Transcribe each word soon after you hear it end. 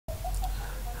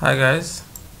Hi guys,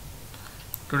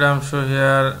 today I'm showing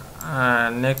here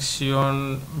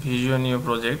Nextion Visuino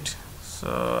project. So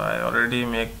I already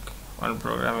make one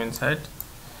program inside.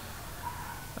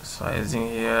 So I using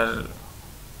here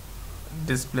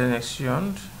display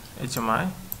Nextion HMI,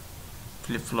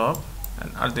 flip-flop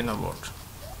and Arduino board.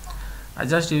 I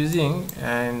just using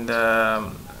and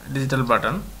digital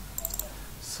button.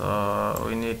 So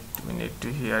we need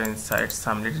to here inside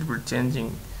some little bit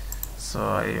changing. So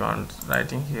I want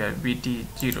writing here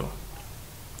BT0.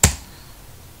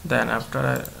 Then after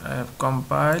I have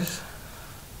compiled,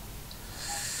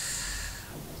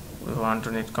 we want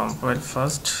to need compile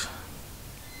first.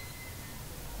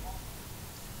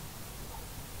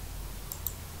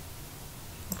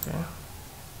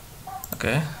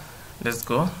 Okay, let's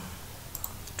go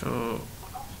to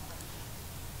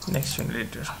Nextion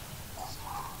editor.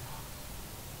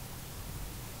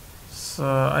 So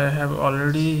I have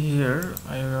already here,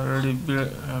 I already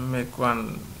make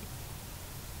one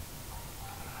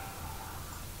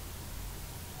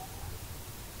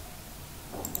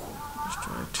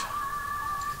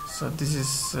so this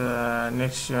is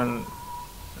Nextion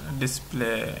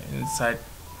display inside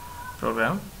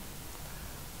program,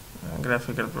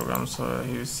 graphical program. So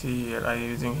you see here I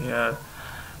using here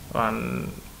one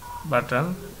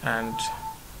button and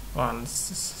one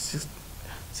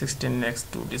 16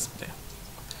 next to display.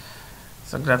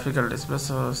 So graphical display.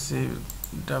 So see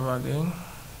debugging,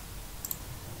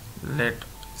 let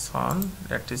is on,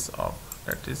 that is off,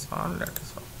 that is on, that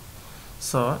is off.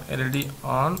 So LED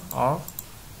on, off.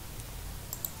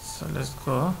 So let's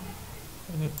go.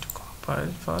 We need to compile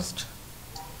first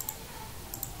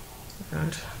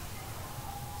and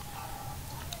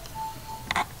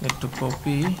need to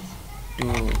copy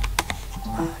to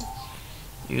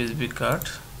USB card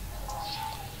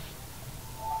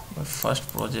my first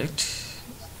project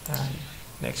and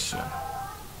Nextion.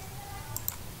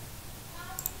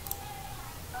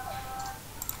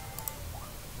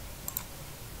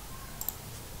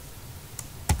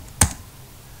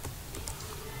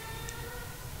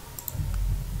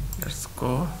 Let's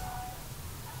go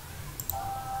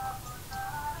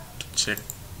to check.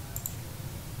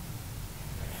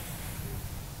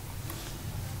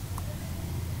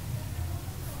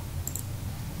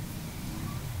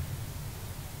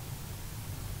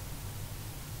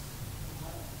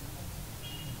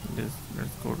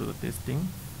 Let's go to the testing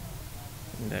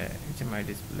in the HMI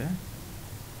display.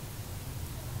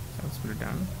 Successfully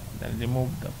done. Then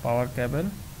remove the power cable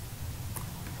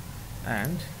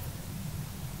and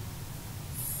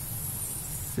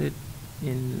set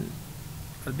in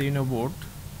Arduino board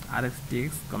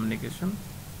RxTX communication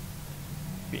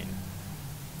pin.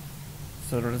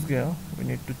 So let's go. We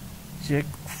need to check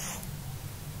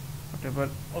whatever.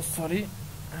 Oh, sorry.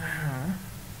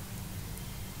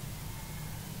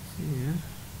 Here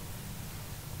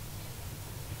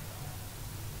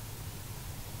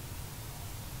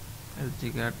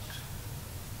LG got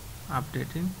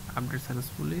update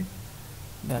successfully.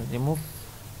 Then remove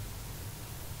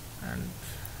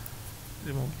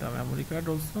the memory card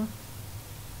also.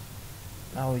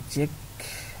 Now we check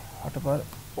whatever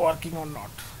working or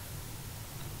not.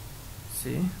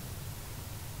 See,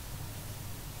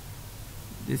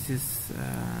 this is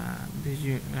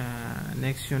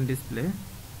Nextion display.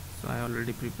 So I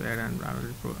already prepared and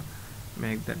already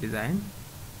make the design.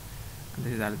 And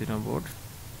this is Arduino board.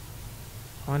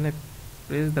 When I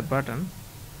press the button,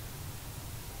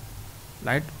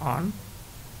 light on,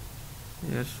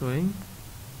 we are showing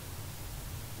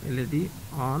LED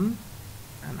on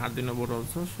and Arduino board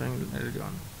also showing LED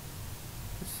on.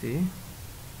 See,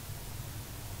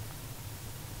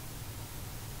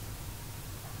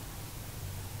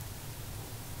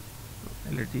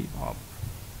 LED off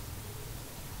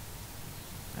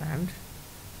and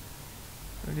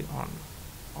LED on,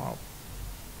 off.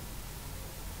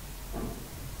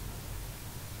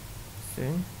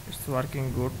 See, it's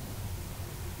working good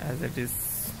as it is.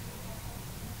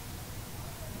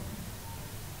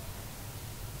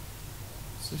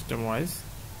 System wise,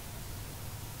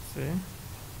 see,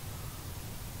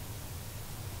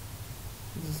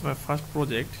 this is my first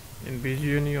project in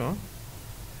Visuino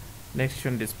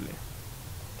Nextion display.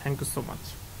 Thank you so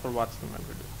much for watching my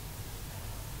video.